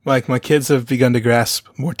Like, my kids have begun to grasp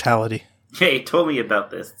mortality. Hey, told me about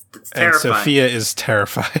this. It's And terrifying. Sophia is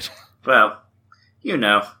terrified. Well, we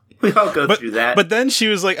all go through that. But then she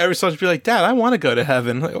was like, I was supposed to be like, Dad, I want to go to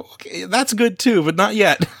heaven. Like, okay, that's good too, but not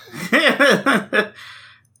yet. At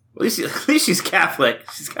least she's Catholic.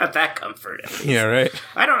 She's got that comfort. Yeah, right.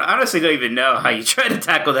 I honestly don't even know how you try to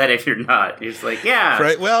tackle that if you're not. You're just like, yeah.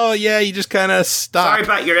 Right. Well, yeah, you just kind of stop. Sorry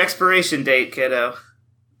about your expiration date, kiddo.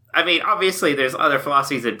 I mean, obviously, there's other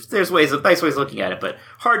philosophies and there's nice ways of looking at it, but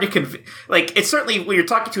hard to convince. Like, it's certainly when you're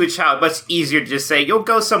talking to a child, much easier to just say, "You'll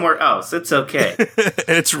go somewhere else. It's okay."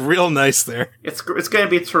 It's real nice there. It's going to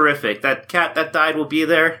be terrific. That cat that died will be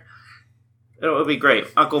there. It'll be great.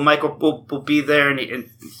 Uncle Michael will be there, and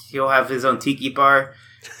he'll have his own tiki bar.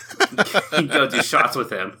 You can go do shots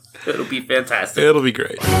with him. It'll be fantastic. It'll be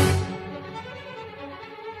great.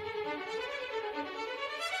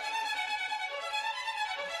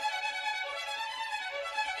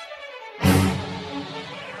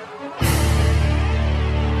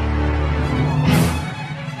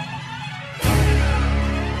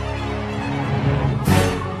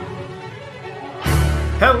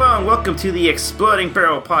 Hello and welcome to the Exploding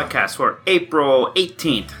Barrel podcast for April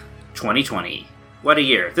 18th, 2020. What a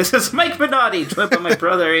year. This is Mike Minotti, joined by my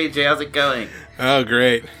brother AJ. How's it going? Oh,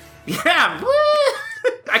 great. Yeah, woo!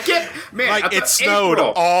 I can't, man. Like, it snowed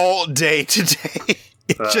all day today.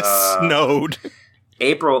 It just snowed.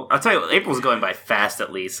 April, I'll tell you, April's going by fast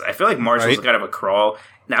at least. I feel like March was kind of a crawl.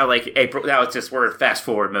 Now, like, April, now it's just, we're in fast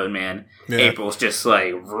forward mode, man. Yeah. April's just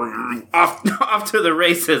like, off to the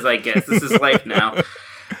races, I guess. This is life now.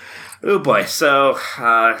 Oh boy! So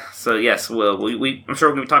yes, I'm sure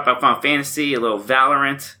we're going to talk about Final Fantasy, a little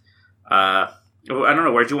Valorant. I don't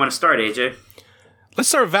know, where'd you want to start, AJ? Let's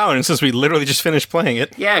start with Valorant since we literally just finished playing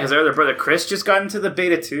it. Yeah, because our other brother Chris just got into the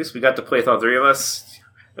beta too, so we got to play with all three of us.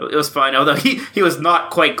 It was fun, although he was not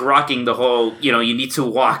quite grokking the whole, you need to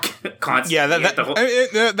walk constantly. Yeah,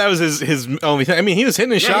 that was his only thing. I mean, he was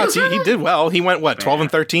hitting his shots. He did well. He went, 12 and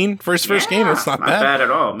 13 first game? It's not bad. Not bad at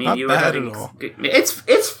all. Not bad at all.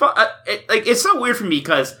 It's fun. It's so weird for me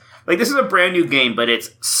because, like, this is a brand new game, but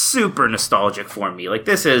it's super nostalgic for me. Like,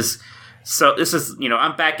 this is,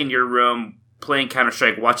 I'm back in your room playing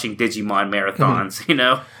Counter-Strike, watching Digimon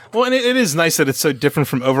marathons, Well, and it is nice that it's so different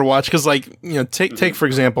from Overwatch, because, take for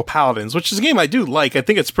example, Paladins, which is a game I do like. I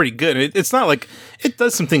think it's pretty good. It's not like, it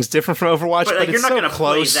does some things different from Overwatch, but you're it's not so going to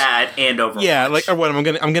play that and Overwatch. Yeah, or what, I'm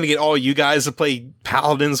gonna get all you guys to play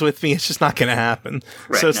Paladins with me. It's just not gonna happen.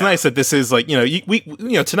 Right, so it's nice that this is,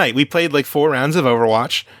 tonight we played, 4 rounds of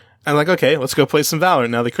Overwatch, and okay, let's go play some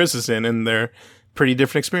Valorant now that Chris is in, and they're pretty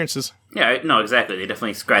different experiences. Yeah, no, exactly. They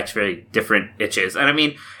definitely scratch very different itches. And I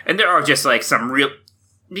mean, and there are just, some real...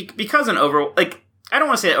 Because in I don't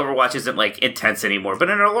want to say that Overwatch isn't, intense anymore, but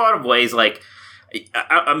in a lot of ways,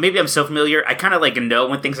 maybe I'm so familiar, I kind of, know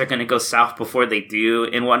when things are going to go south before they do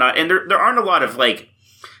and whatnot. And there aren't a lot of,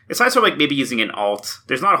 aside from, maybe using an alt,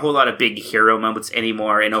 there's not a whole lot of big hero moments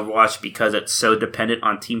anymore in Overwatch because it's so dependent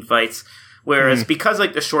on team fights. Whereas because,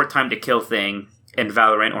 the short time to kill thing in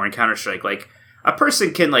Valorant or in Counter-Strike, a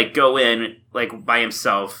person can, go in, by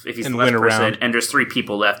himself, if he's the last person, and there's 3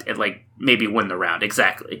 people left, and, maybe win the round.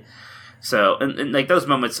 Exactly. So, and those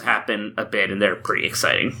moments happen a bit, and they're pretty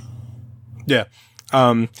exciting. Yeah.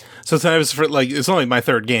 So tonight was it's only my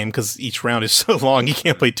 3rd game, because each round is so long, you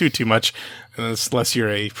can't play too much, unless you're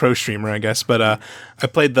a pro streamer, I guess. But, I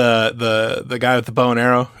played the guy with the bow and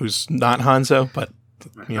arrow, who's not Hanzo, but,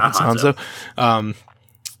 it's Hanzo.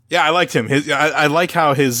 Yeah, I liked him. I like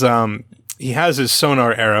how his, he has his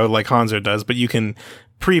sonar arrow like Hanzo does, but you can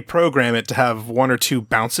pre-program it to have 1 or 2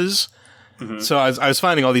 bounces. Mm-hmm. So I was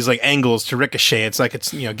finding all these angles to ricochet. It's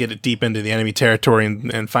get it deep into the enemy territory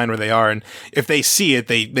and find where they are. And if they see it,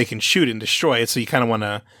 they can shoot and destroy it. So you kind of want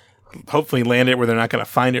to hopefully land it where they're not going to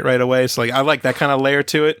find it right away. So I like that kind of layer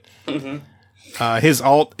to it. Mm-hmm. His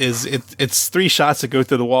ult is it's 3 shots that go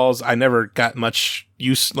through the walls. I never got much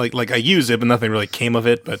use. I use it, but nothing really came of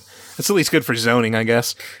it. But it's at least good for zoning, I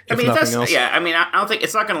guess. I mean, yeah. I mean, I don't think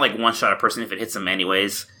it's not going to one-shot a person if it hits them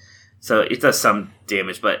anyways. So it does some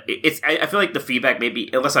damage, but I feel like the feedback, maybe,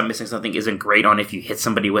 unless I'm missing something, isn't great on if you hit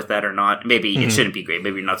somebody with that or not. Maybe it shouldn't be great.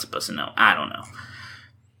 Maybe you're not supposed to know. I don't know.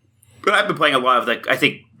 But I've been playing a lot of I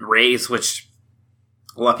think Raze, which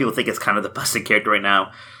a lot of people think is kind of the busted character right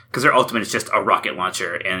now, because their ultimate is just a rocket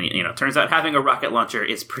launcher, and turns out having a rocket launcher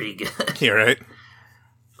is pretty good. Yeah, right.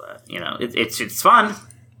 But it's fun.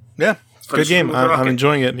 Yeah, it's good game. I'm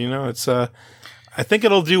enjoying it. It's I think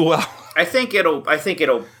it'll do well. I think it'll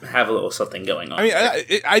have a little something going on. I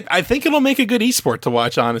mean, I think it'll make a good esport to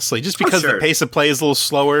watch, honestly, just because the pace of play is a little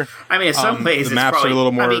slower. I mean, in some ways, the maps are a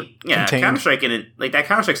little more. contained. Counter-Strike that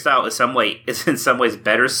Counter-Strike style is in some ways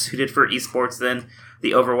better suited for esports than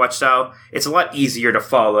the Overwatch style. It's a lot easier to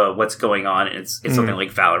follow what's going on. It's something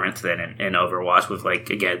like Valorant than in Overwatch with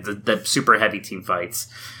again the super heavy team fights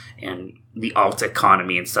and the alt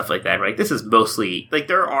economy and stuff like that, right? This is mostly,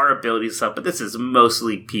 there are abilities and stuff, but this is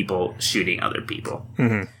mostly people shooting other people.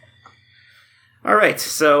 Mm-hmm. All right,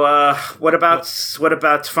 so what about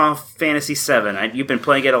Final Fantasy VII? You've been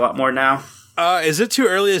playing it a lot more now? Is it too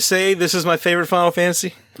early to say this is my favorite Final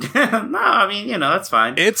Fantasy? No, I mean, that's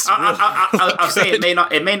fine. I'll say it may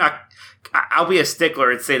not. I'll be a stickler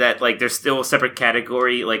and say that there's still a separate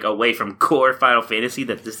category away from core Final Fantasy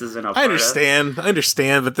that this isn't a part I understand,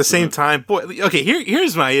 but at the same time, boy, okay,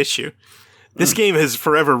 here's my issue. This game has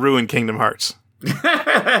forever ruined Kingdom Hearts.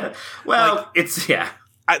 Well, it's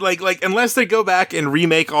unless they go back and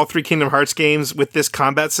remake all 3 Kingdom Hearts games with this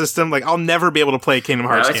combat system, I'll never be able to play a Kingdom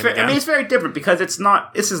Hearts game again. I mean, it's very different because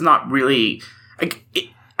this is not really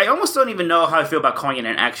I almost don't even know how I feel about calling it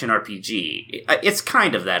an action RPG. It's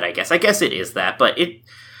kind of that, I guess. I guess it is that, but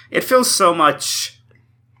it feels so much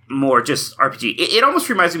more just RPG. It almost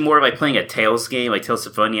reminds me more of playing a Tales game, like Tales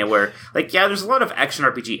of Symphonia, where there's a lot of action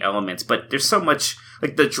RPG elements, but there's so much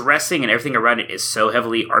the dressing and everything around it is so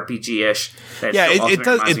heavily RPG-ish.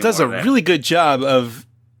 It does a really good job of,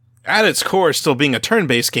 at its core, still being a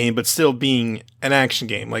turn-based game, but still being an action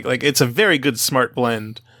game. It's a very good, smart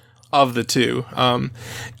blend of the two.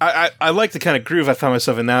 I like the kind of groove I found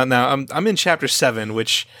myself in now. Now I'm in chapter 7,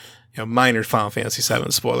 which, minor Final Fantasy 7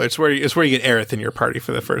 spoiler. It's where you get Aerith in your party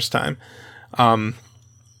for the first time.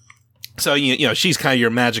 So she's kind of your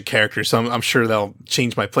magic character, so I'm sure they'll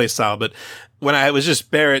change my playstyle. But when I was just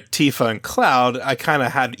Barret, Tifa, and Cloud, I kind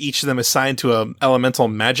of had each of them assigned to a elemental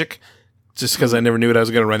magic, just because I never knew what I was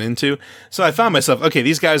going to run into. So I found myself, okay,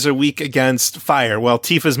 these guys are weak against fire. Well,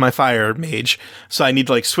 Tifa's my fire mage, so I need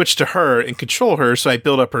to switch to her and control her, so I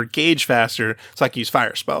build up her gauge faster, so I can use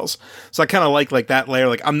fire spells. So I kind of like that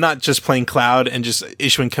layer. I'm not just playing Cloud and just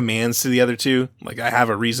issuing commands to the other two. I have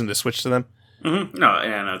a reason to switch to them. Mm-hmm. No,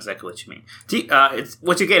 I know exactly what you mean.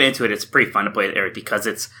 Once you get into it, it's pretty fun to play with Aerith because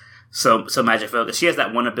it's so magic focused. She has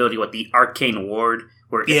that one ability with the Arcane Ward,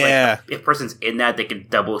 where if a person's in that, they can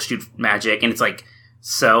double shoot magic, and it's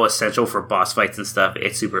so essential for boss fights and stuff.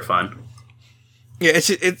 It's super fun. Yeah,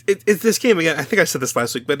 it's this game again. I think I said this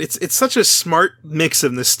last week, but it's such a smart mix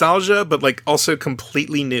of nostalgia, but also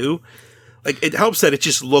completely new. It helps that it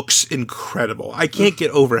just looks incredible. I can't get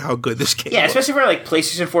over how good this game looks. Especially for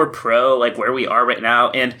PlayStation 4 Pro, where we are right now.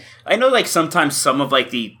 And I know sometimes some of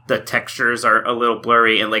the textures are a little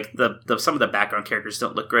blurry and the some of the background characters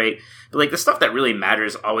don't look great. But the stuff that really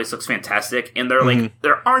matters always looks fantastic. And they're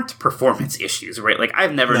there aren't performance issues, right?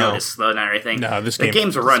 I've never noticed slowdown or anything. No, the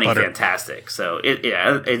game's running fantastic. So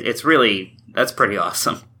it's really, that's pretty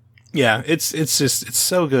awesome. Yeah, it's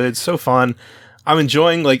so good, so fun. I'm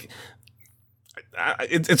enjoying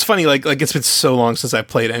it's funny, it's been so long since I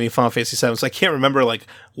played any Final Fantasy 7, so I can't remember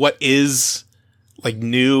what is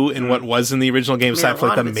new and what was in the original game, aside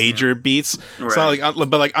from the major beats. Right.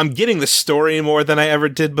 So I'm getting the story more than I ever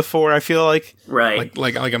did before. I feel right,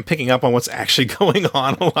 I'm picking up on what's actually going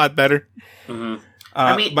on a lot better.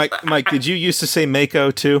 Mm-hmm. Mike, did you used to say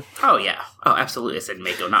Mako too? Oh yeah, absolutely. I said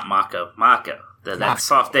Mako, not Mako. Mako. That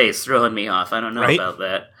soft A is throwing me off. I don't know about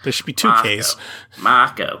that. There should be 2 Ks.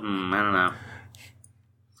 Mako. I don't know.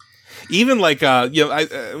 Even when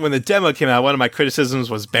the demo came out, one of my criticisms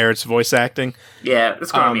was Barrett's voice acting. Yeah,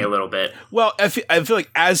 it's growing me a little bit. Well, I feel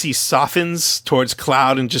as he softens towards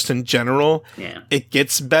Cloud and just in general, it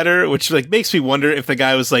gets better, which makes me wonder if the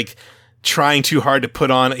guy was trying too hard to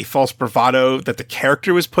put on a false bravado that the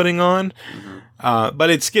character was putting on. Mm-hmm. But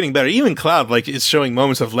it's getting better. Even Cloud, is showing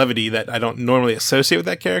moments of levity that I don't normally associate with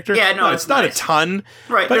that character. Yeah, no, it's not nice. A ton,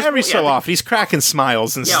 right? But every so often he's cracking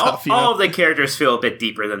smiles and stuff. All of the characters feel a bit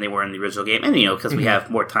deeper than they were in the original game, and because we have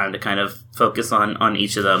more time to kind of focus on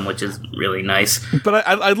each of them, which is really nice. But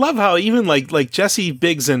I love how even Jesse,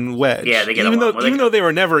 Biggs, and Wedge, they get even though they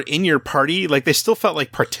were never in your party, they still felt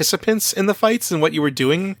like participants in the fights and what you were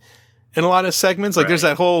doing in a lot of segments. There's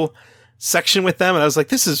that whole section with them, and I was like,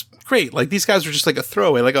 this is great. These guys were just a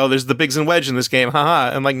throwaway. Oh, there's the Biggs and Wedge in this game,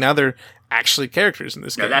 haha. And now they're actually characters in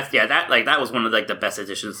this game. That was one of the best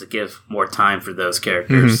additions to give more time for those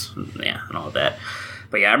characters, and all that.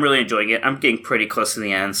 But I'm really enjoying it. I'm getting pretty close to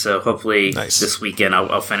the end, so hopefully this weekend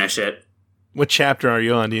I'll finish it. What chapter are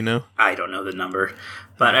you on? Do you know? I don't know the number,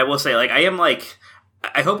 but I will say I am I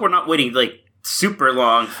hope we're not waiting super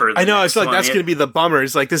long for the I know, I next feel like one. that's going to be the bummer.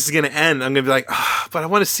 It's like, this is going to end. I'm going to be like, but I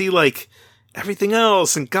want to see, like, everything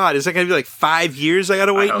else. And God, is that going to be like 5 years I got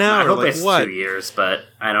to wait now? I or hope like, it's what? 2 years, but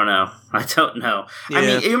I don't know. I don't know.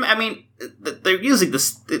 Yeah. I mean, they're using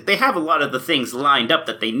this. They have a lot of the things lined up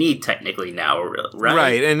that they need technically now, right?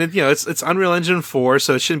 Right, and it's Unreal Engine 4,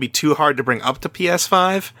 so it shouldn't be too hard to bring up to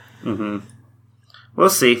PS5. Mm-hmm. We'll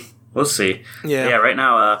see. Yeah. Right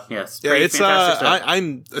now, it's pretty fantastic stuff.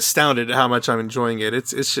 I'm astounded at how much I'm enjoying it.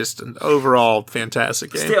 It's just an overall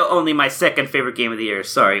fantastic game. Still only my second favorite game of the year.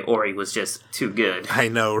 Sorry, Ori was just too good. I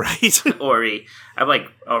know, right? Ori. I'm like,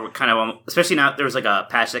 especially now there was like a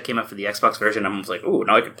patch that came out for the Xbox version. I'm almost like, ooh,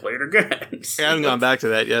 now I can play it again. I haven't gone back to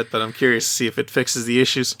that yet, but I'm curious to see if it fixes the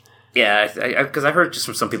issues. Yeah, because I heard just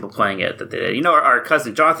from some people playing it that they, our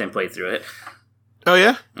cousin Jonathan played through it. Oh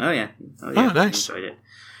yeah? Oh yeah. Oh, nice. He enjoyed it.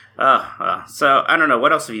 So I don't know.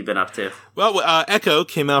 What else have you been up to? Well, Echo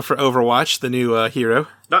came out for Overwatch, the new hero.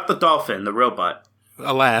 Not the dolphin, the robot.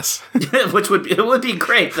 Alas. Which would be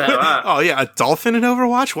great though. Oh yeah, a dolphin in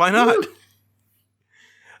Overwatch? Why not?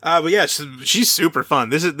 But yeah, she's super fun.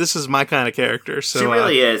 This is my kind of character. So she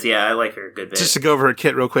really is. Yeah, I like her a good bit. Just to go over her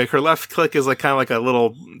kit real quick, her left click is kind of like a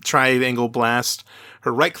little triangle blast.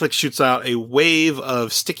 Her right click shoots out a wave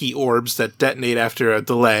of sticky orbs that detonate after a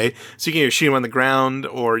delay. So you can either shoot them on the ground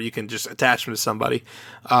or you can just attach them to somebody.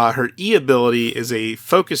 Her E ability is a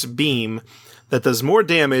focus beam that does more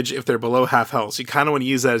damage if they're below half health. So you kind of want to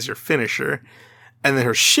use that as your finisher. And then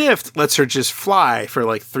her shift lets her just fly for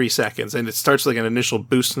like 3 seconds. And it starts like an initial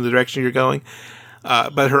boost in the direction you're going.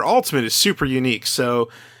 But her ultimate is super unique. So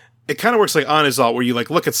it kind of works like Ana's ult, where you like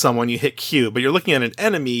look at someone, you hit Q, but you're looking at an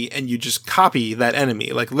enemy and you just copy that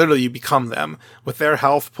enemy. Like literally you become them with their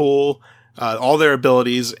health pool, all their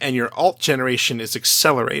abilities, and your ult generation is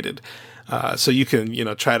accelerated. So you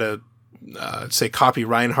can, try to, say copy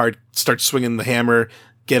Reinhardt, start swinging the hammer,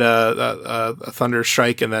 get a thunder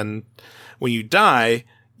strike, and then when you die,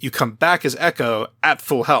 you come back as Echo at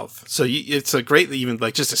full health. So it's a great, even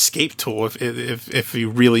like just escape tool if you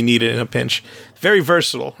really need it in a pinch. Very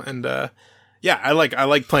versatile, and I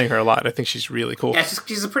like playing her a lot. I think she's really cool. Yeah,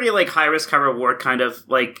 she's a pretty like high risk, high reward kind of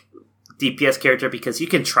like DPS character, because you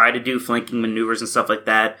can try to do flanking maneuvers and stuff like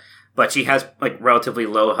that, but she has like relatively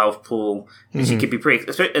low health pool, and she can be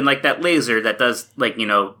pretty, and like that laser that does like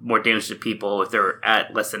more damage to people if they're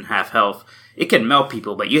at less than half health. It can melt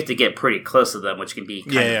people, but you have to get pretty close to them, which can be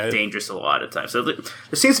kind of dangerous a lot of times. So there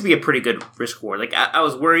seems to be a pretty good risk reward. Like I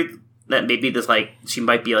was worried that maybe this she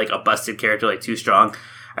might be like a busted character, like too strong.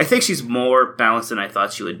 I think she's more balanced than I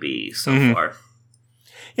thought she would be so far.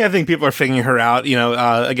 Yeah, I think people are figuring her out.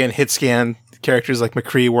 Again, hit scan characters like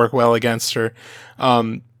McCree work well against her.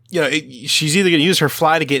 She's either going to use her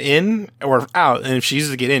fly to get in or out, and if she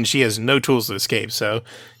uses to get in, she has no tools to escape. So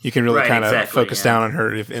you can really kind of focus down on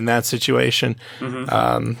her in that situation.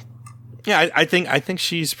 I think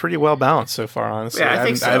she's pretty well balanced so far. Honestly, yeah, I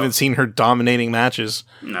think so. I haven't seen her dominating matches.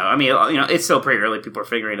 No, I mean it's still pretty early. People are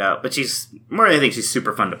figuring it out, but she's more. I think she's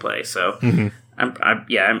super fun to play. So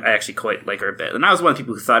I actually quite like her a bit. And I was one of the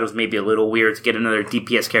people who thought it was maybe a little weird to get another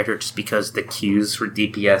DPS character just because the queues for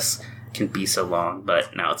DPS can be so long,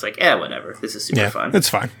 but now it's like, whatever. This is super fun. It's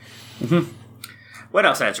fine. What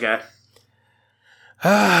else have you got?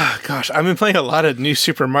 Gosh, I've been playing a lot of new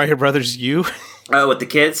Super Mario Brothers U. Oh, with the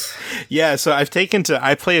kids? Yeah, so I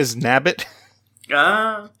play as Nabbit.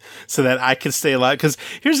 So that I can stay alive. Because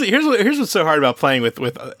here's what's so hard about playing with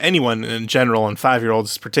anyone in general, and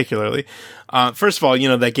 5-year-olds particularly. First of all,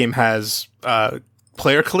 that game has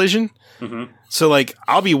player collision. Mm-hmm. So, like,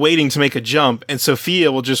 I'll be waiting to make a jump, and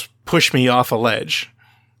Sophia will just push me off a ledge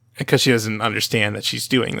because she doesn't understand that she's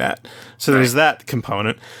doing that. So there's that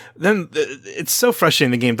component. Then it's so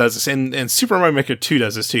frustrating the game does this, and Super Mario Maker 2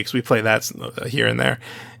 does this too, because we play that here and there.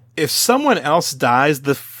 If someone else dies,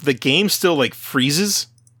 the game still, like, freezes,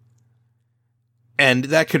 and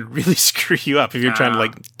that could really screw you up if you're trying to,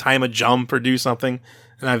 like, time a jump or do something.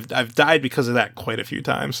 And I've died because of that quite a few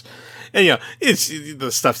times. And, it's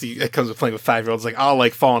the stuff that comes with playing with 5-year-olds. Like, I'll,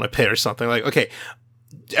 like, fall in a pit or something. Like, okay,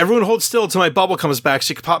 everyone hold still until my bubble comes back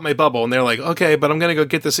so you can pop my bubble. And they're like, okay, but I'm going to go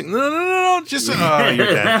get this thing. No, just, oh, you're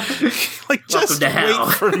dead. Like, just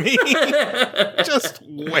wait for me. Just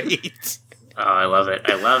wait. Oh, I love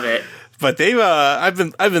it. But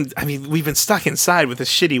we've been stuck inside with the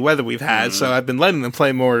shitty weather we've had. So I've been letting them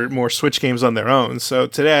play more Switch games on their own. So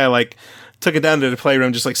today I, took it down to the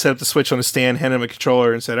playroom, just set up the Switch on a stand, handed them a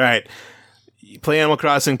controller, and said, "All right, you play Animal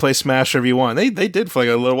Crossing, play Smash wherever you want." They did for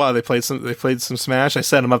a little while. They played some Smash. I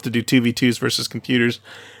set them up to do 2v2s versus computers.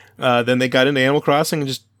 Then they got into Animal Crossing and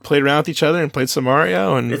just played around with each other and played some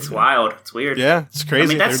Mario. And It's wild. It's weird. yeah, it's crazy. I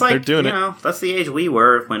mean, that's they're doing it. That's the age we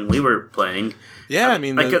were when we were playing. Yeah, I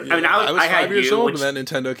mean, I was I had 5 years you, old which- when that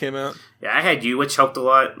Nintendo came out. Yeah, I had you, which helped a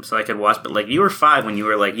lot, so I could watch. But like, you were 5 when you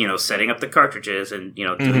were like, setting up the cartridges and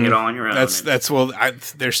doing it all on your own.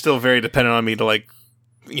 They're still very dependent on me to like,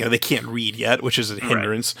 they can't read yet, which is a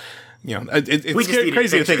hindrance. It's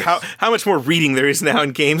crazy to think how much more reading there is now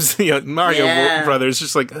in games. Mario Brothers,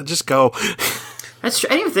 just go. That's true.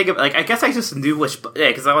 I didn't even think of I guess I just knew which. Yeah,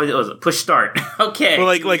 because all it was push start. Okay. Well,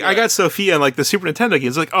 I got Sophia and like the Super Nintendo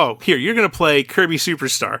games. Like, oh, here you're gonna play Kirby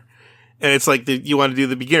Superstar, and it's like you want to do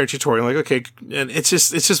the beginner tutorial. Like, okay, and it's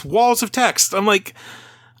just walls of text. I'm like,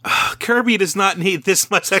 Kirby does not need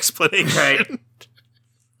this much explanation. Right.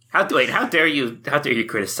 How dare you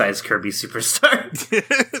criticize Kirby Superstar?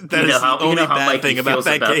 That is the only bad thing about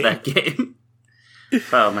that game.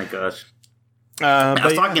 Oh my gosh. I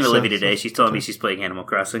was talking to Livy today. She's telling me she's playing Animal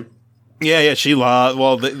Crossing. Yeah, she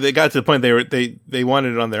well, they got to the point they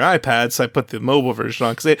wanted it on their iPads, so I put the mobile version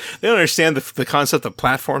on because they don't understand the concept of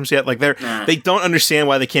platforms yet. Like they don't understand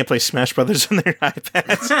why they can't play Smash Brothers on their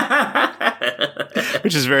iPads,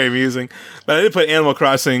 which is very amusing. But I did put Animal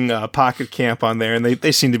Crossing Pocket Camp on there, and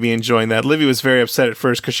they seem to be enjoying that. Livy was very upset at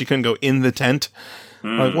first because she couldn't go in the tent.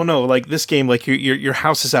 Like, well, no, like this game, like your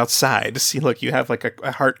house is outside. See, look, you have like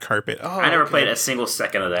a heart carpet. Oh, I never played a single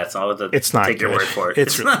second of that, so I'll have to it's not take good. your word for it.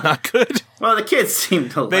 It's really not good. Well, the kids seem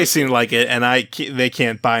to They seem to like it, and they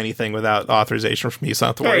can't buy anything without authorization from me, so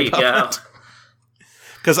I don't have to worry about that.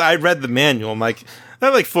 Because I read the manual, I'm like,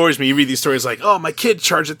 that like floors me. You read these stories like, oh, my kid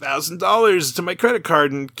charged $1,000 to my credit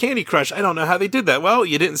card and Candy Crush. I don't know how they did that. Well,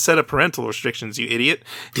 you didn't set up parental restrictions, you idiot.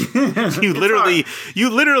 You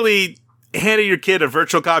literally handed your kid a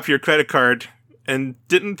virtual copy of your credit card and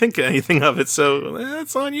didn't think anything of it, so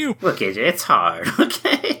that's on you. Look, AJ, it's hard,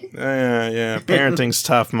 okay? Yeah. Parenting's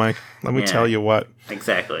tough, Mike. Let me tell you what.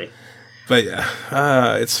 Exactly. But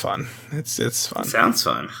yeah, it's fun. It's fun. Sounds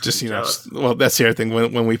fun. Just, well, that's the other thing.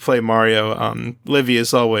 When we play Mario, Livy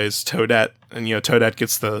is always Toadette, and, Toadette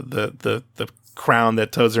gets the crown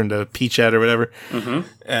that Toads her into Peachette or whatever. Mm-hmm.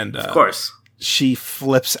 And, of course. She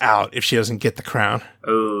flips out if she doesn't get the crown.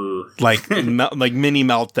 Ooh. Like mini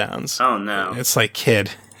meltdowns. Oh, no. It's like,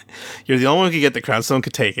 kid, you're the only one who can get the crown, someone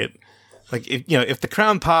could take it. Like, if the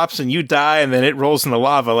crown pops and you die and then it rolls in the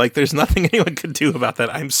lava, like, there's nothing anyone could do about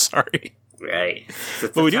that. I'm sorry. Right.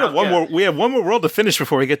 But we do have one more. We have one more world to finish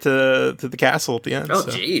before we get to the castle at the end. Oh,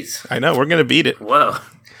 jeez. I know, we're going to beat it. Whoa.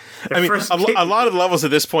 I mean, a lot of the levels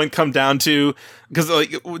at this point come down to, because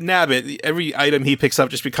like Nabbit, every item he picks up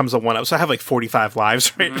just becomes a 1-up. So I have like 45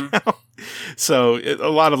 lives right now. So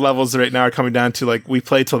a lot of levels right now are coming down to like we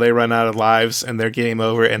play till they run out of lives and they're game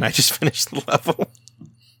over, and I just finished the level.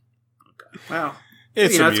 Wow,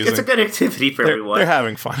 it's amusing. It's a good activity for everyone. They're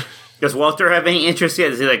having fun. Does Walter have any interest yet?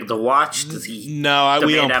 Does he like to watch? Does he? No,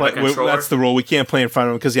 we don't play. That's the rule. We can't play in front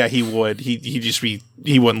of him because he would.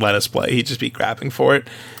 He wouldn't let us play. He'd just be grabbing for it.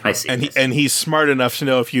 I see. And he's smart enough to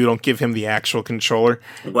know if you don't give him the actual controller.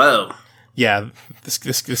 Whoa. Yeah,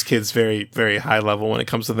 this kid's very, very high level when it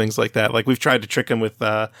comes to things like that. Like, we've tried to trick him with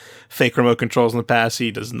fake remote controls in the past. He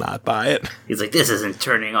does not buy it. He's like, this isn't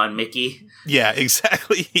turning on Mickey. Yeah,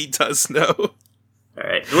 exactly. He does know. All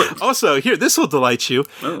right. Also, here, this will delight you.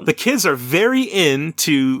 Oh. The kids are very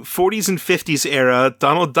into 40s and 50s era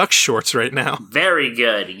Donald Duck shorts right now. Very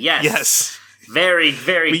good. Yes. Very,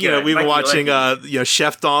 very good. We've been watching,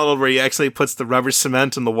 Chef Donald, where he actually puts the rubber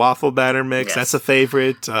cement in the waffle batter mix. Yes. That's a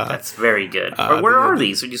favorite. That's very good. Where are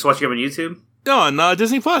these? Are you just watching them on YouTube? No, on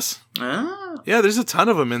Disney Plus. Oh. Yeah, there's a ton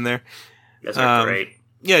of them in there. That's great.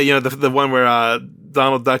 Yeah, the one where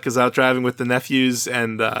Donald Duck is out driving with the nephews,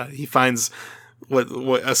 and he finds what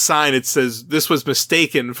a sign. It says, "This was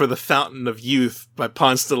mistaken for the Fountain of Youth" by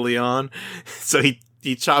Ponce de Leon. So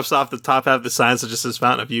he chops off the top half of the sign, so it just says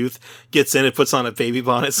Fountain of Youth, gets in, it puts on a baby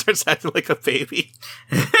bonnet, starts acting like a baby.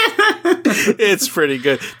 It's pretty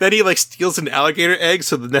good. Then he steals an alligator egg,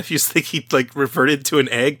 so the nephews think he reverted to an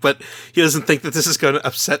egg, but he doesn't think that this is going to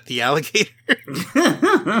upset the alligator.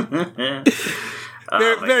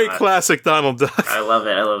 Very classic Donald Duck. I love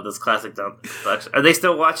it. I love this classic Donald Duck. Are they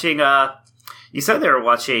still watching, you said they were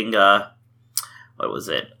watching, what was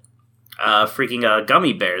it? Freaking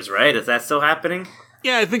Gummy Bears, right? Is that still happening?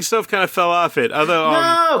 Yeah, I think stuff kind of fell off it. Although,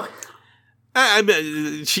 no!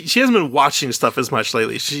 She hasn't been watching stuff as much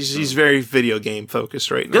lately. She's very video game focused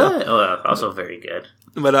right now. Good. Oh, also very good.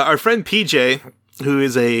 But our friend PJ, who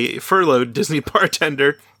is a furloughed Disney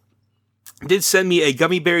bartender, did send me a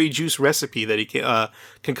gummy berry juice recipe that he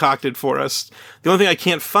concocted for us. The only thing I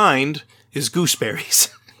can't find is gooseberries,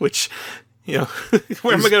 which You know,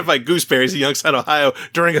 where am I going to find gooseberries in Youngstown, Ohio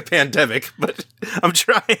during a pandemic? But I'm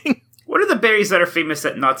trying. What are the berries that are famous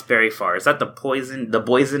at Knott's Berry Farm? Is that the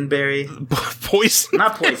boysenberry? Poison?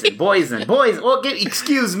 Not poison. Boysen. Well,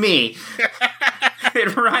 excuse me.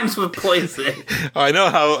 It rhymes with poison. Oh, I know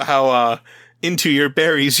how into your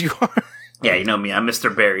berries you are. Yeah, you know me. I'm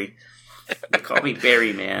Mr. Berry. They call me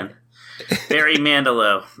Berry Man. Barry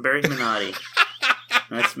Manilow. Barry Minotti.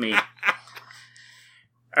 That's me.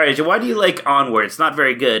 All right, why do you like Onward? It's not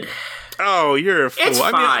very good. Oh, you're a fool. It's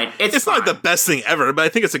fine. It's fine. not the best thing ever, but I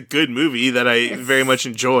think it's a good movie that I very much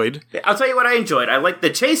enjoyed. I'll tell you what I enjoyed. I liked the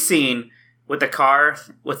chase scene with the car,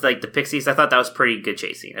 with like the pixies. I thought that was pretty good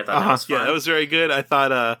chase scene. I thought that was fun. Yeah, that was very good. I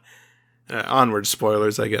thought Onward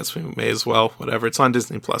spoilers, I guess we may as well. Whatever. It's on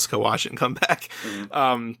Disney Plus. Go watch it and come back.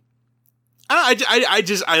 Mm-hmm.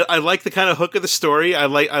 I like the kind of hook of the story. I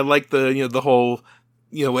like the the whole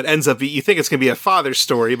what ends up you think it's gonna be a father's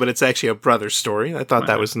story, but it's actually a brother's story. I thought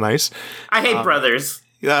that was nice. I hate brothers.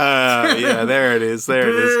 Yeah, there it is. There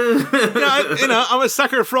it is. I'm a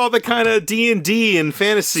sucker for all the kind of D&D and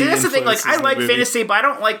fantasy. See, that's the thing. Like, I like movie. fantasy, but I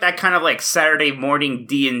don't like that kind of like Saturday morning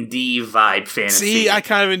D&D vibe fantasy. See, I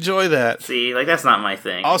kind of enjoy that. See, like that's not my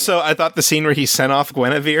thing. Also, I thought the scene where he sent off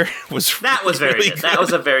Guinevere was very really good. That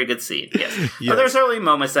was a very good scene. Yes. But there's early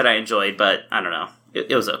moments that I enjoyed, but I don't know.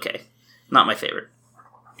 It was okay. Not my favorite.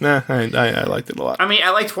 Nah, I liked it a lot. I mean, I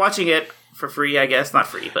liked watching it for free, I guess. Not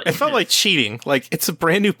free, but... It felt like cheating. Like, it's a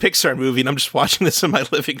brand new Pixar movie, and I'm just watching this in my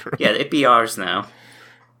living room. Yeah, it'd be ours now.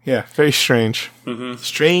 Yeah, very strange. Mm-hmm.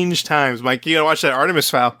 Strange times. Mike, you gotta watch that Artemis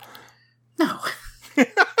Fowl. No.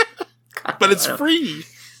 But it's free.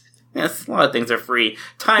 Yes, a lot of things are free.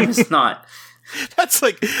 Time is not. That's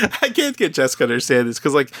like, I can't get Jessica to understand this,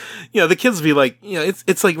 because like, the kids will be like,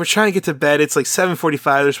 it's like, we're trying to get to bed, it's like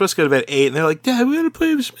 7:45, they're supposed to go to bed at 8, and they're like, Dad, we gotta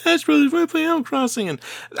play Smash Brothers, we gotta play Animal Crossing, and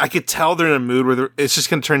I could tell they're in a mood where it's just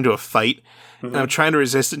gonna turn into a fight. Mm-hmm. And I'm trying to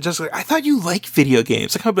resist it. Just like, I thought you like video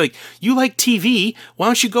games. Like, I'll be like, you like TV? Why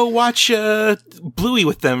don't you go watch Bluey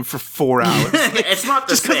with them for 4 hours? Like, it's not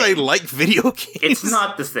the just same. Just because I like video games. It's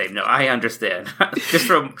not the same. No, I understand. just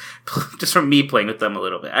from me playing with them a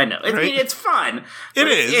little bit. I know. I mean, it's fun. It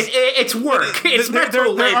is. It's work. It's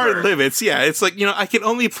mental labor. There are limits. Yeah, it's like I can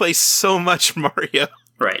only play so much Mario.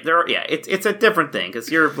 Right. It's a different thing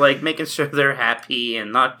because you're like making sure they're happy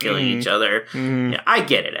and not killing each other. Mm. Yeah, I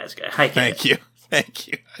get it, Asga. Thank you. I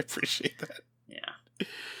appreciate that.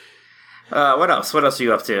 Yeah. What else? What else are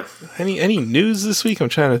you up to? Any news this week? I'm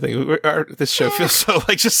trying to think. This show feels so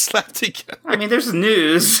like just slapped together. I mean, there's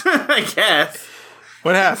news, I guess.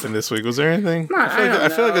 What happened this week? Was there anything? No, I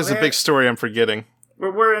feel like there's a big story I'm forgetting.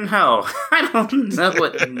 We're in hell. I don't know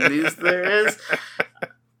what news there is.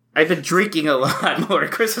 I've been drinking a lot more.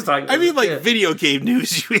 Chris was talking. I mean, like video game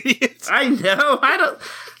news, you idiot. I know. I don't.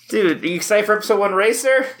 Dude, are you excited for episode 1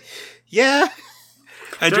 Racer? Yeah.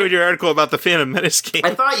 I enjoyed your article about the Phantom Menace game.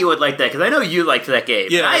 I thought you would like that because I know you liked that game.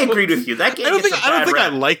 Yeah, I agreed with you. That game. I don't think I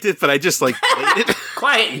liked it, but I just like played it.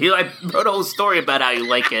 Quiet, you! I wrote a whole story about how you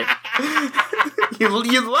like it.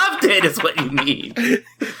 you loved it, is what you mean.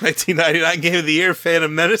 1999 Game of the Year,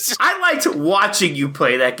 Phantom Menace. I liked watching you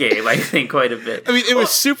play that game. I think quite a bit. I mean, it was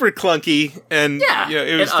super clunky, and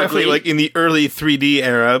it was definitely like in the early 3D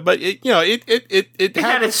era. But it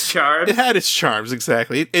had its charms. It had its charms,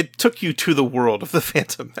 exactly. It took you to the world of the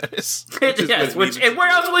Phantom Menace. Yes, and where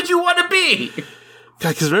else would you want to be?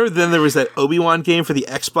 Because remember, then there was that Obi-Wan game for the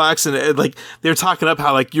Xbox, and like they were talking up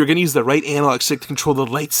how like you're going to use the right analog stick to control the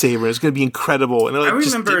lightsaber. It's going to be incredible, and I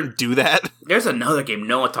just didn't do that. There's another game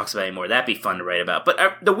no one talks about anymore. That'd be fun to write about. But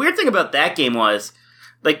the weird thing about that game was,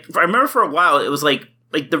 like, I remember for a while it was like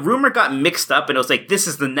the rumor got mixed up, and it was like this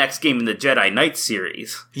is the next game in the Jedi Knight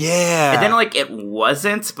series. Yeah, and then like it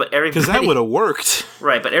wasn't, but everybody because that would have worked,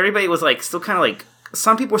 right? But everybody was like still kind of like.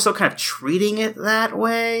 Some people were still kind of treating it that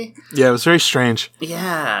way. Yeah, it was very strange.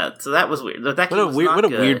 Yeah, so that was weird. What a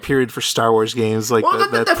weird period for Star Wars games, like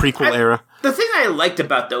that prequel era. The thing I liked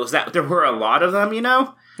about those is that there were a lot of them,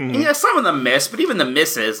 Mm-hmm. And, some of them missed, but even the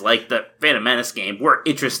misses, like the Phantom Menace game, were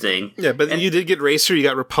interesting. Yeah, but you did get Racer, you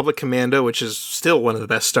got Republic Commando, which is still one of the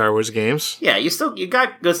best Star Wars games. Yeah, you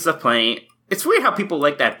got good stuff playing. It's weird how people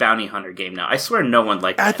like that Bounty Hunter game now. I swear no one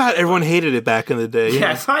liked that. I thought everyone hated it back in the day.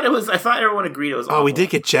 Yeah, I thought everyone agreed it was awful. Oh, we did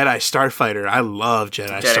get Jedi Starfighter. I love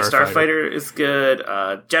Jedi Starfighter is good.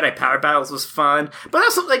 Jedi Power Battles was fun. But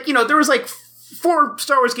also, like, there was like 4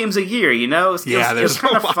 Star Wars games a year, It was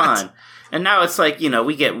kind of fun. And now it's like,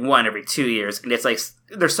 we get one every 2 years, and it's like,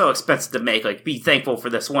 they're so expensive to make. Like, be thankful for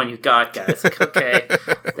this one you got, guys. Like, okay,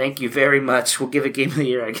 thank you very much. We'll give it Game of the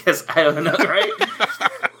Year, I guess. I don't know, right?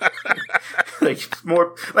 Like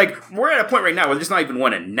more, like we're at a point right now where there's not even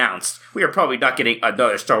one announced. We are probably not getting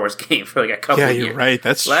another Star Wars game for like a couple. Yeah, of years. you're right.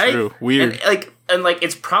 That's true. Weird. And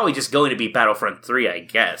it's probably just going to be Battlefront 3, I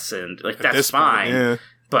guess, and like that's fine. Point, yeah.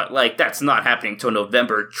 But like that's not happening until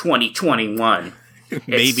November 2021.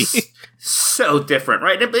 Maybe. It's so different,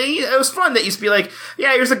 right? It was fun that used to be like,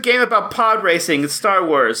 yeah, here's a game about pod racing. It's Star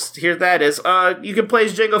Wars. Here that is. You can play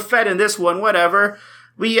as Jango Fett in this one. Whatever.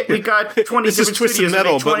 We got 20 this different is Twisted studios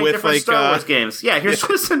Metal, make 20 but with different like Star Wars games. Yeah, here's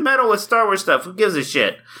Twisted Metal with Star Wars stuff. Who gives a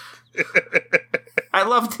shit? I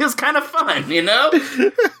loved it. It was kind of fun, you know?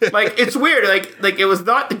 Like, it's weird. Like it was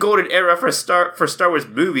not the golden era for Star Wars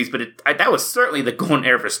movies, but that was certainly the golden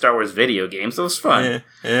era for Star Wars video games. So it was fun.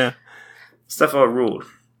 Yeah. Stuff all ruled.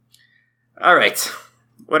 All right.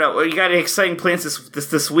 What else? You got any exciting plans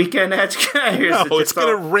this weekend, Edge? No, it's going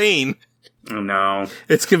to rain. Oh, no.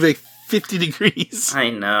 It's going to be 50 degrees. I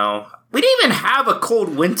know. We didn't even have a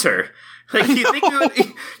cold winter. Like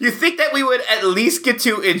you think that we would at least get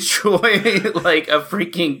to enjoy like a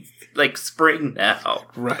freaking like spring now,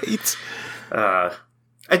 right?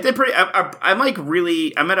 I did pretty. I'm like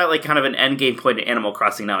really. I'm at like kind of an end game point in Animal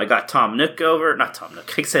Crossing now. I got Tom Nook over. Not Tom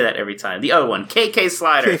Nook. I say that every time. The other one, KK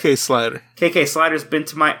Slider. KK Slider's been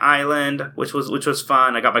to my island, which was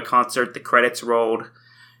fun. I got my concert. The credits rolled.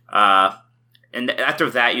 And after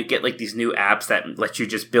that, you get like these new apps that let you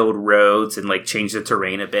just build roads and like change the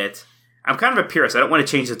terrain a bit. I'm kind of a purist. I don't want to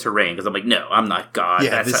change the terrain because I'm like, no, I'm not God.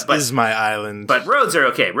 Yeah, this is my island. But roads are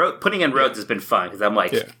okay. Putting in roads has been fun because I'm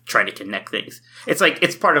like trying to connect things. It's like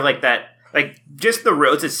it's part of like that. Like just the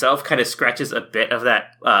roads itself kind of scratches a bit of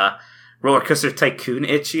that roller coaster tycoon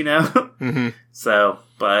itch, you know. Mm-hmm. So,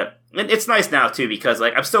 but it's nice now too because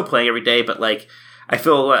like I'm still playing every day, but like I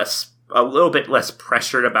feel a little bit less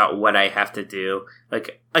pressured about what I have to do.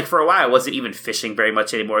 Like for a while, I wasn't even fishing very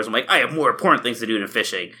much anymore. So I'm like, I have more important things to do than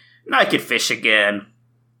fishing. Now I could fish again.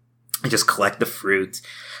 I just collect the fruit.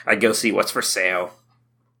 I go see what's for sale.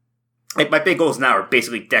 Like my big goals now are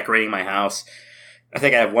basically decorating my house. I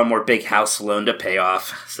think I have one more big house loan to pay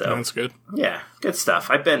off. So that's good. Yeah, good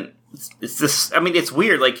stuff. It's this. I mean, it's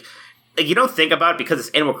weird. Like you don't think about it because it's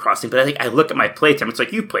Animal Crossing, but I think I look at my playtime. It's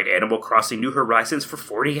like you played Animal Crossing New Horizons for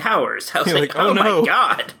 40 hours. I was like, oh no. My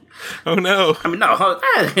god, oh no. I mean,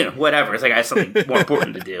 no, whatever. It's like I have something more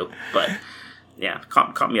important to do. But yeah,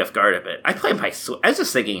 caught me off guard a bit. I was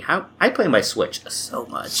just thinking how I play my Switch so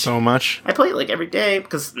much. I play it like every day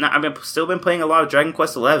because I've still been playing a lot of Dragon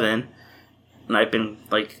Quest XI, and I've been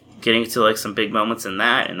like getting to like some big moments in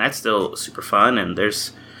that, and that's still super fun. And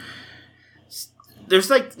there's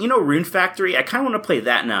like, you know, Rune Factory. I kind of want to play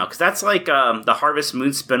that now because that's like the Harvest Moon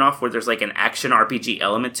spinoff where there's like an action RPG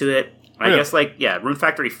element to it. I guess like Rune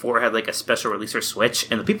Factory 4 had like a special release for Switch,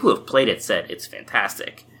 and the people who have played it said it's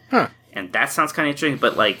fantastic. Huh. And that sounds kind of interesting,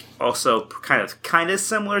 but like also kind of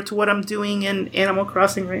similar to what I'm doing in Animal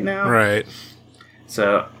Crossing right now. Right.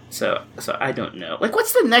 So I don't know. Like,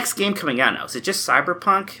 what's the next game coming out now? Is it just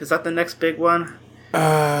Cyberpunk? Is that the next big one?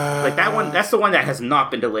 Like that one, that's the one that has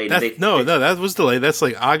not been delayed. No, that was delayed. That's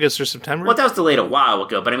like August or September. Well, that was delayed a while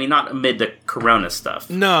ago, but I mean, not amid the Corona stuff.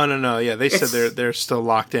 No. Yeah, they said they're still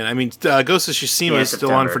locked in. I mean, Ghost of Tsushima is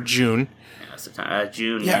still on for June. Yeah, September,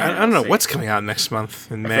 June. Yeah, I don't know what's coming out next month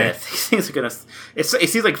in May. These things are gonna. It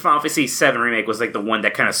seems like Final Fantasy VII Remake was like the one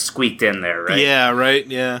that kind of squeaked in there, right? Yeah, right.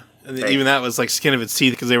 Yeah. And even that was like skin of its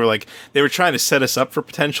teeth because they were trying to set us up for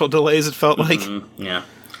potential delays. It felt like. Yeah.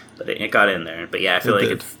 But it got in there. But yeah, I feel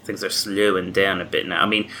like things are slowing down a bit now. I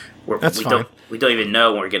mean, we don't even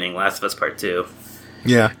know when we're getting Last of Us Part 2.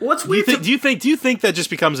 Yeah. What's weird? Do you think that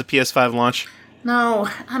just becomes a PS5 launch? No,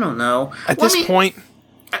 I don't know. At this point,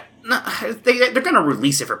 no, they're going to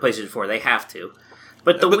release it for PlayStation 4. They have to.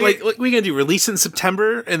 But like we gonna do release it in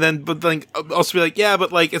September and then also be like, yeah,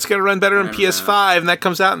 but like it's gonna run better on PS5 and that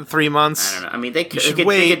comes out in 3 months. I don't know. I mean, they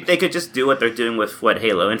could just do what they're doing with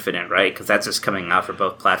Halo Infinite, right? Because that's just coming out for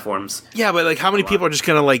both platforms. Yeah, but like, how many people are just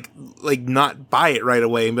gonna like not buy it right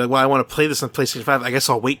away and be like, well, I want to play this on PlayStation 5. I guess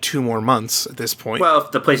I'll wait 2 more months at this point. Well, if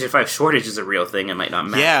the PlayStation 5 shortage is a real thing, it might not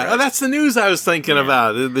matter. Yeah, right? That's the news I was thinking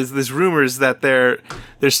about. There's rumors that they're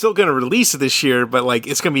still gonna release it this year, but like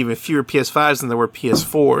it's gonna be even fewer PS5s than there were PS4s.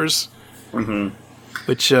 Mm-hmm.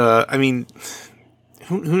 Which I mean,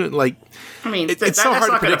 who like? I mean, it's so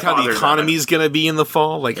hard to predict how the economy is going to be in the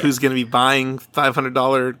fall. Like, who's going to be buying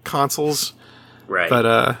 $500 consoles? Right. But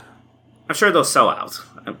I'm sure they'll sell out.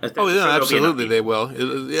 Absolutely they will.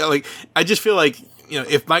 Yeah, like I just feel like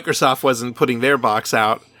if Microsoft wasn't putting their box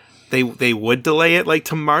out, they would delay it like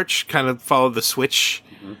to March, kind of follow the Switch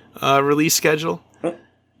release schedule. Well,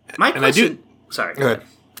 my question. Sorry. Go ahead.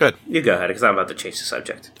 Good. You go ahead, because I'm about to change the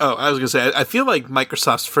subject. Oh, I was going to say, I feel like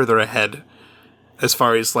Microsoft's further ahead as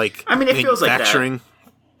far as, like, I mean, it feels like that. manufacturing.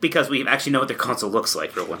 Because we actually know what their console looks like,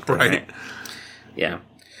 for one thing, Right. Yeah.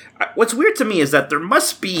 What's weird to me is that there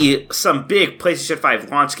must be some big PlayStation 5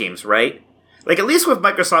 launch games, right? Like, at least with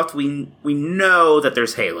Microsoft, we know that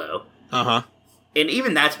there's Halo. Uh-huh. And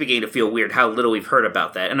even that's beginning to feel weird how little we've heard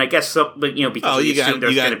about that. And I guess, because we assume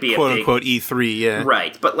there's going to be a big... quote-unquote E3, yeah.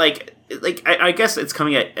 Right. But, I guess it's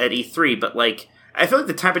coming at E3, but, I feel like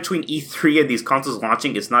the time between E3 and these consoles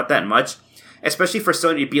launching is not that much. Especially for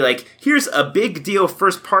Sony to be like, here's a big deal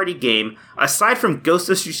first-party game, aside from Ghost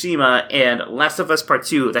of Tsushima and Last of Us Part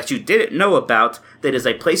 2, that you didn't know about, that is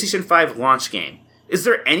a PlayStation 5 launch game. Is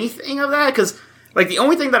there anything of that? Because, the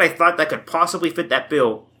only thing that I thought that could possibly fit that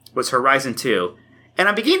bill was Horizon 2. And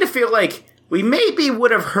I'm beginning to feel like we maybe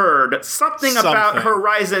would have heard something about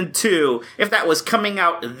Horizon 2 if that was coming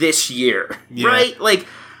out this year. Yeah. Right?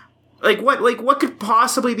 What could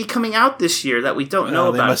possibly be coming out this year that we don't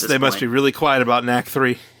know about? They must be really quiet about Knack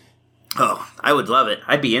 3. Oh, I would love it.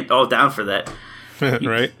 I'd be all down for that.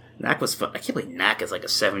 Right? Knack was fun. I can't believe Knack is like a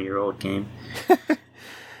 7-year-old game.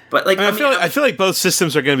 But I feel like both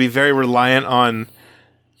systems are going to be very reliant on,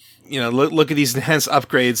 look at these enhanced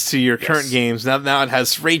upgrades to your current games. Now it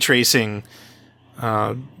has ray tracing.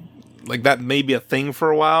 That may be a thing for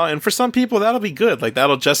a while, and for some people that'll be good.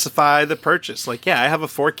 That'll justify the purchase. I have a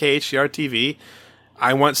 4K HDR TV.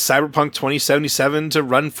 I want Cyberpunk 2077 to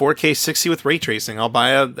run 4K 60 with ray tracing. I'll buy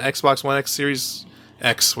a Xbox One X Series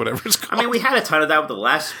X, whatever it's called. I mean, we had a ton of that with the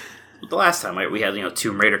last time, right? We had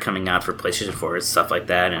Tomb Raider coming out for PlayStation 4 and stuff like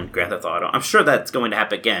that, and Grand Theft Auto. I'm sure that's going to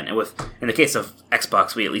happen again. And in the case of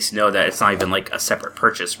Xbox, we at least know that it's not even a separate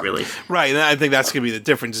purchase, really. Right, and I think that's going to be the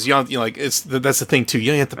difference. Is that's the thing too.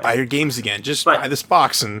 You don't have to buy your games again. Just buy this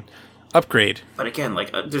box and upgrade. But again,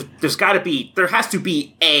 there has to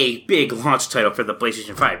be a big launch title for the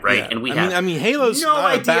PlayStation 5, right? Yeah. And Halo's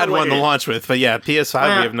not a bad one to launch with, but yeah,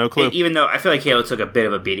 PS5 we have no clue. Even though I feel like Halo took a bit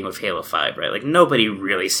of a beating with Halo 5, right? Nobody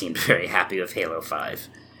really seemed very happy with Halo 5.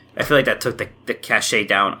 I feel like that took the cachet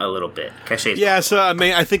down a little bit. So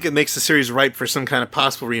I think it makes the series ripe for some kind of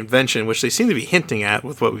possible reinvention, which they seem to be hinting at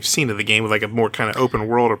with what we've seen of the game, with a more kind of open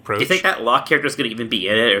world approach. Do you think that Locke character is going to even be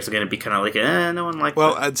in it, or is it going to be kind of no one liked it?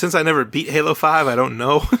 Well, since I never beat Halo 5, I don't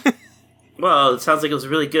know. Well, it sounds like it was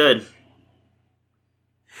really good.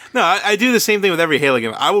 No, I do the same thing with every Halo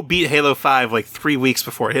game. I will beat Halo 5 3 weeks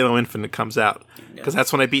before Halo Infinite comes out. Because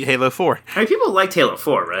that's when I beat Halo 4. I mean, people liked Halo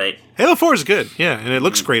 4, right? Halo 4 is good, yeah. And it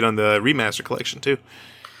looks great on the remaster collection, too.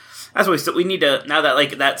 That's what we need to... Now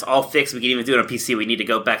that, that's all fixed, we can even do it on PC, we need to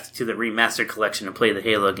go back to the remastered collection and play the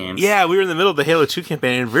Halo games. Yeah, we were in the middle of the Halo 2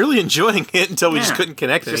 campaign and really enjoying it until we just couldn't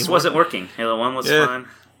connect it. It just wasn't working. Halo 1 was fun.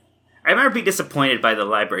 I remember being disappointed by the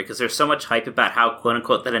library because there's so much hype about how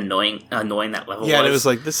quote-unquote that annoying that level was. Yeah, and it was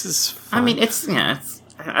this is fun. I mean, it's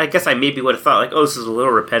I guess I maybe would have thought, this is a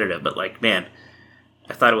little repetitive, but, man,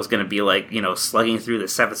 I thought it was going to be, slugging through the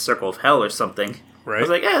 7th Circle of Hell or something. Right. I was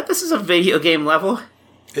like, this is a video game level.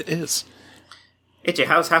 It is. AJ,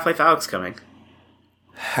 how's Half-Life Alyx coming?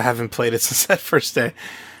 I haven't played it since that first day.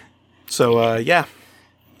 So,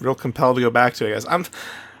 real compelled to go back to it, guys. I'm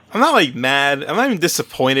not mad. I'm not even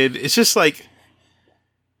disappointed. It's just I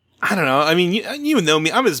don't know. I mean, you know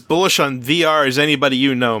me. I'm as bullish on VR as anybody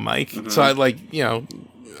you know, Mike. Mm-hmm. So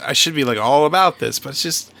I should be all about this, but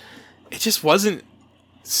it just wasn't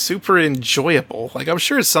super enjoyable. I'm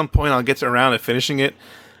sure at some point I'll get around to finishing it,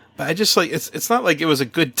 but I just it's not like it was a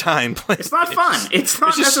good time. It's not fun. It's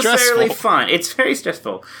not necessarily fun. It's very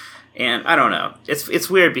stressful, and I don't know. It's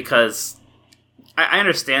weird because I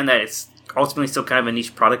understand that it's ultimately still kind of a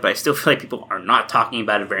niche product, but I still feel like people are not talking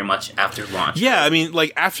about it very much after launch. Yeah, I mean,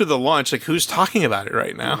 after the launch, who's talking about it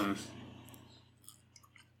right now? Mm-hmm.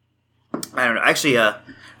 I don't know. I actually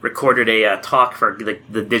recorded a talk for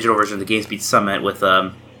the digital version of the GamesBeat Summit with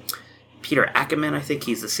Peter Ackerman. I think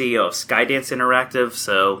he's the CEO of Skydance Interactive,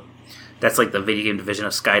 so that's the video game division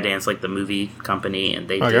of Skydance, the movie company, and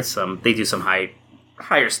they do some higher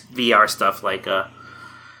VR stuff,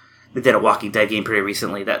 they did a Walking Dead game pretty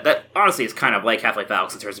recently. That honestly is kind of like Half-Life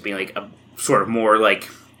Alyx in terms of being a sort of more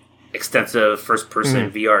extensive first-person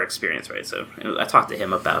VR experience, right? So I talked to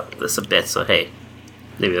him about this a bit. So hey,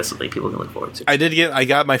 maybe that's something people can look forward to. I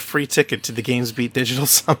got my free ticket to the GamesBeat Digital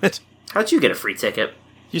Summit. How'd you get a free ticket?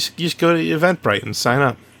 You just go to Eventbrite and sign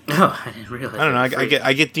up. Oh, I didn't realize. I don't know.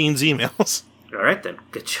 I get Dean's emails. All right then,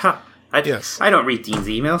 good job. I don't read Dean's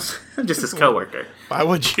emails. I'm just his coworker. Why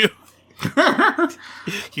would you?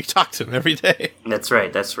 You talk to him every day. That's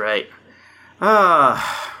right.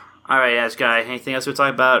 All right, Ash Guy, anything else we're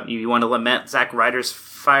talking about? You want to lament Zack Ryder's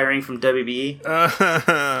firing from WBE?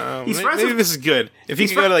 Maybe this is good. If he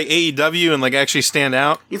could go to like AEW and like actually stand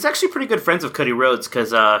out. He's actually pretty good friends with Cody Rhodes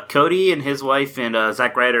because Cody and his wife and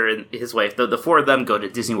Zack Ryder and his wife, the four of them go to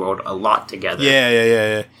Disney World a lot together.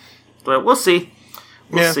 Yeah. But we'll see.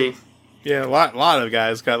 We'll see. Yeah, a lot of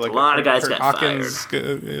guys got like a lot of guys Kurt got Hawkins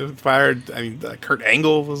fired. I mean, Kurt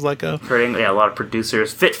Angle was like a a lot of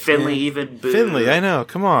producers. Fit Finlay even. Boo. Finlay, I know.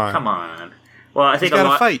 Come on. Well, I think he's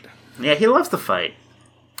got to fight. Yeah, he loves to fight.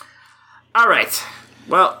 All right.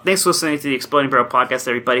 Well, thanks for listening to the Exploding Barrel podcast,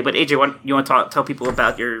 everybody. But AJ, you want to tell people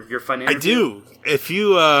about your fun interview? I do. If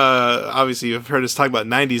you obviously you've heard us talk about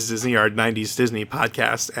 90s Disney, our 90s Disney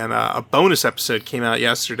podcast, and a bonus episode came out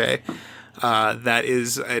yesterday. That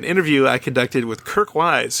is an interview I conducted with Kirk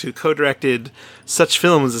Wise, who co-directed such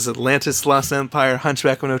films as Atlantis, Lost Empire,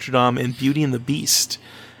 Hunchback of Notre Dame, and Beauty and the Beast.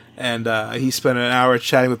 And he spent an hour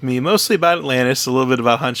chatting with me, mostly about Atlantis, a little bit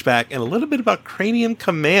about Hunchback, and a little bit about Cranium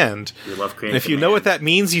Command. We love Cranium Command. And if you know what that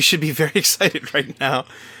means, you should be very excited right now.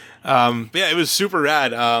 Yeah, it was super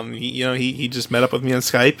rad. He just met up with me on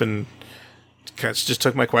Skype and just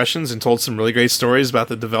took my questions and told some really great stories about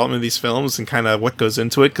the development of these films and kind of what goes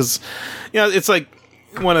into it. Because, it's like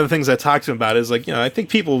one of the things I talked to him about is like, I think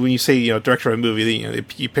people, when you say, director of a movie,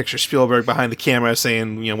 you picture Spielberg behind the camera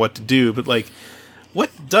saying, what to do. But like, what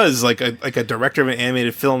does like a director of an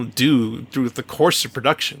animated film do through the course of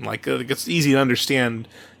production? Like, it's easy to understand,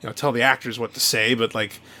 tell the actors what to say, but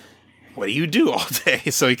like, what do you do all day?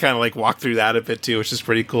 So he kind of like walked through that a bit too, which is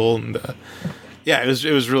pretty cool. And, yeah, it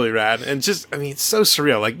was really rad, and just it's so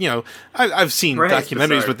surreal. Like I've seen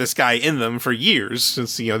documentaries with this guy in them for years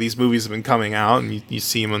since these movies have been coming out, and you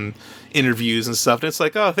see him in interviews and stuff, and it's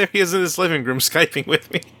like, oh, there he is in his living room skyping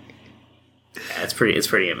with me. Yeah, it's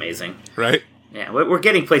pretty amazing, right? Yeah, we're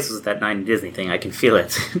getting places with that 90s Disney thing. I can feel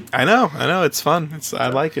it. I know, it's fun. I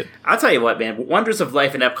like it. I'll tell you what, man. Wonders of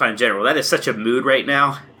Life and Epcot in general. That is such a mood right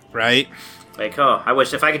now. Right. Like, I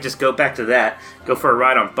wish if I could just go back to that, go for a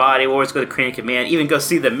ride on Body Wars, go to Cranium Command, even go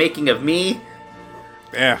see the making of me.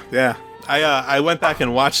 Yeah. I went back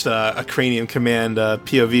and watched a Cranium Command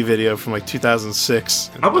POV video from like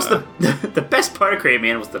 2006. And, almost the best part of Cranium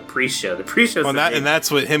Command was the pre-show. The pre-show, and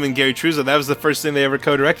that's what him and Gary Truzzo. That was the first thing they ever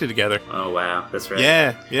co-directed together. Oh wow, that's right.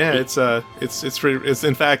 Yeah. It's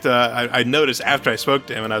in fact I noticed after I spoke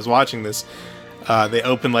to him and I was watching this. They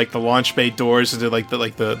open like the launch bay doors into like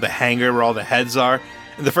the hangar where all the heads are,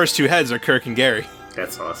 and the first two heads are Kirk and Gary.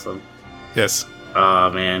 That's awesome. Yes. Oh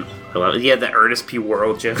man, I love it. Yeah, the Ernest P.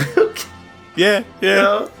 Worrell joke. Yeah.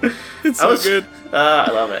 It's so good.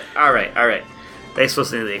 I love it. All right. Thanks for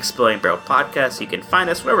listening to the Exploding Barrel podcast. You can find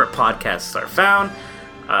us wherever podcasts are found,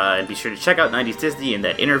 and be sure to check out 90s Disney and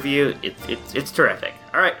that interview. It's terrific.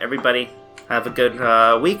 All right, everybody. Have a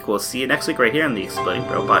good week. We'll see you next week right here on the Exploding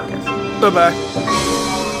Barrel podcast. Bye-bye.